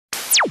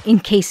in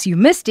case you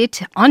missed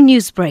it on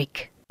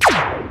Newsbreak.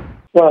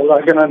 Well,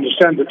 I can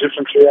understand the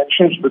different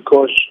reactions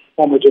because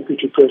former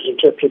Deputy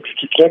President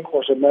Klerk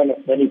was a man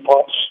of many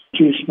parts.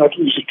 It is not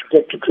easy to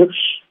get to grips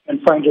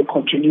and find a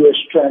continuous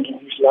strand in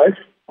his life.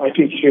 I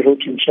think he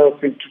wrote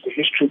himself into the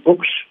history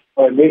books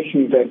by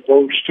making that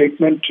bold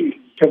statement in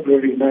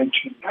February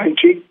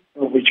 1990,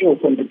 which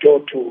opened the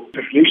door to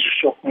the release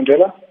of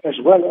Mandela, as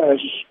well as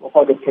of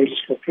other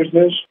political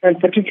prisoners, and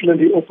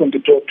particularly opened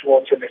the door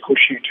towards a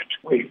negotiated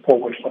way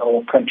forward for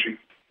our country.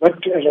 But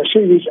as I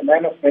say, he's a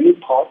man of many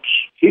parts.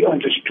 He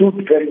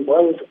understood very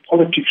well the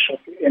politics of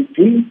the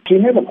NP. He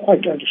never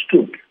quite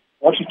understood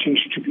what it is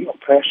to be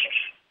oppressed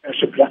as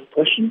a black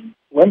person.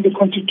 When the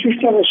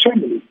Constitutional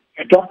Assembly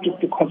adopted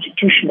the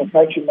Constitution of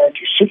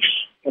 1996,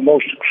 the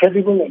most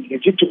credible and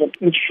legitimate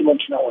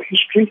instrument in our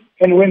history,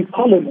 and when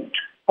Parliament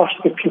passed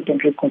the Truth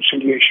and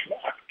Reconciliation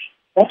Act,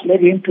 that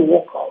led him to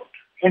walk out.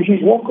 And his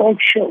walkout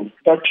showed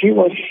that he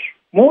was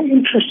more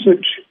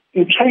interested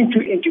in trying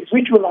to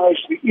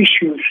individualize the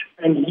issues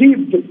and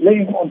leave the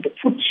blame on the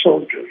foot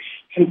soldiers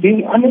and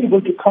being unable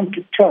to come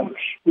to terms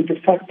with the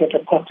fact that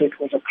apartheid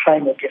was a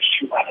crime against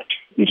humanity.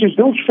 It is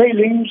those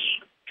failings,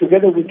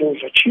 together with those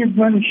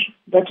achievements,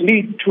 that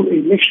lead to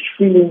a mixed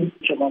feeling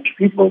amongst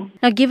people.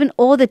 Now, given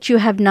all that you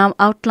have now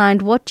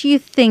outlined, what do you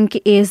think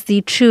is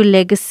the true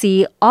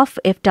legacy of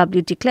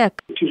F.W. de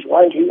Klerk? It is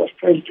while he was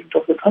president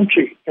of the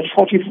country that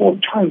 44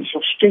 tons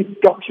of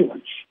state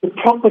documents, the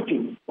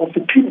property of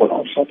the people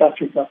of South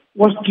Africa,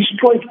 was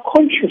destroyed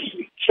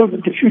consciously so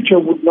that the future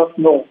would not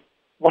know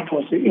what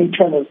was the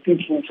internal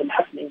thinkings and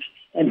happenings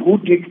and who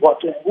did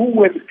what and who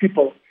were the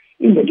people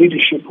in the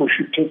leadership who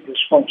should take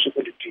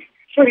responsibility.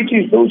 So it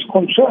is those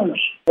concerns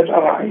that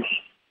arise.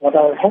 What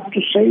I have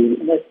to say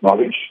and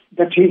acknowledge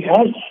that he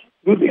has,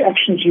 through the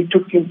actions he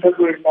took in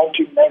February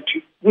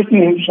 1990, written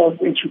himself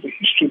into the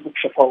history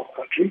books of our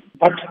country.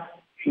 But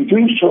in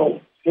doing so,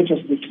 let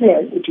us be clear,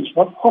 it is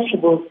not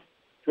possible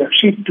to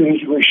accede to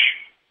his wish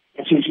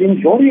that his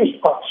inglorious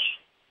past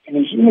and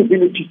his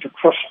inability to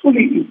cross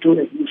fully into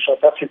a new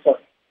South Africa,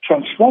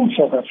 transform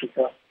South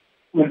Africa,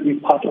 will be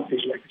part of his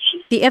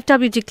legacy. The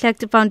F.W. de Klerk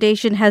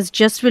Foundation has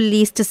just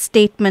released a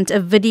statement, a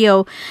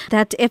video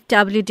that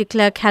F.W. de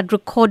Klerk had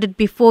recorded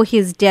before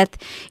his death.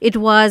 It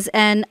was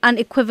an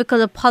unequivocal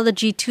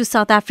apology to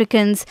South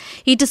Africans.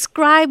 He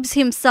describes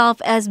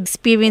himself as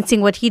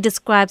experiencing what he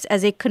describes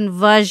as a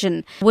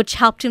conversion, which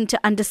helped him to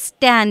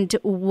understand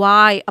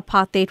why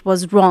apartheid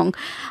was wrong.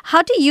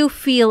 How do you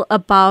feel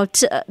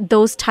about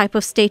those type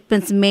of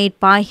statements made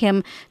by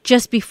him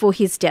just before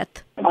his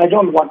death? I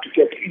don't want to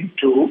get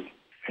into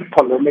a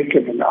polemic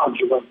and an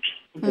argument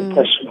with the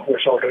person who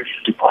has already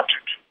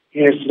departed.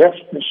 He has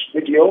left this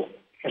video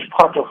as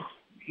part of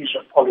his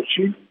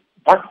apology,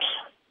 but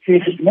he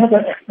has never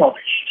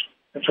acknowledged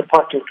that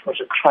apartheid was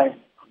a crime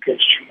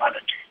against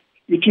humanity.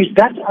 It is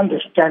that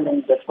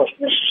understanding that was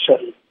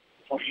necessary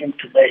for him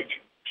to make,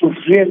 to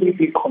really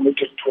be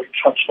committed to a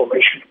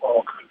transformation of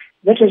our country.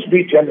 Let us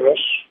be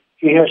generous.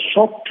 He has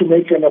sought to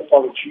make an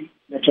apology.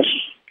 Let us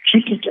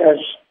treat it as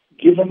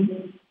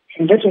given,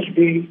 and let us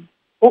be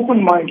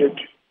open-minded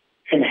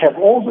and have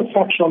all the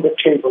facts on the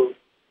table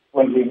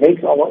when we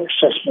make our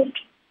assessment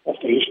of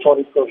the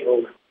historical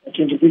role that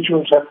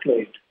individuals have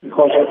played.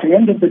 Because at the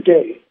end of the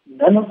day,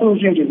 none of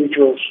those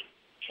individuals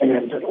can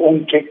on their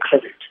own take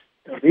credit.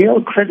 The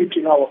real credit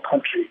in our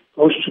country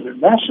goes to the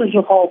masses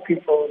of our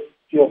people,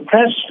 the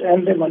oppressed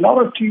and the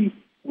minority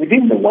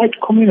within the white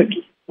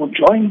community who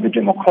joined the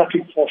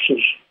democratic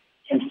forces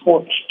and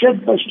fought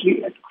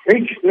steadfastly at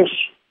great risk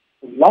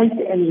with life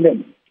and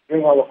limb to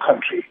bring our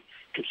country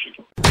to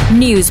freedom.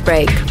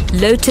 Newsbreak,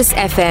 Lotus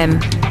FM,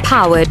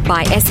 powered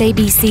by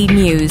SABC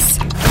News.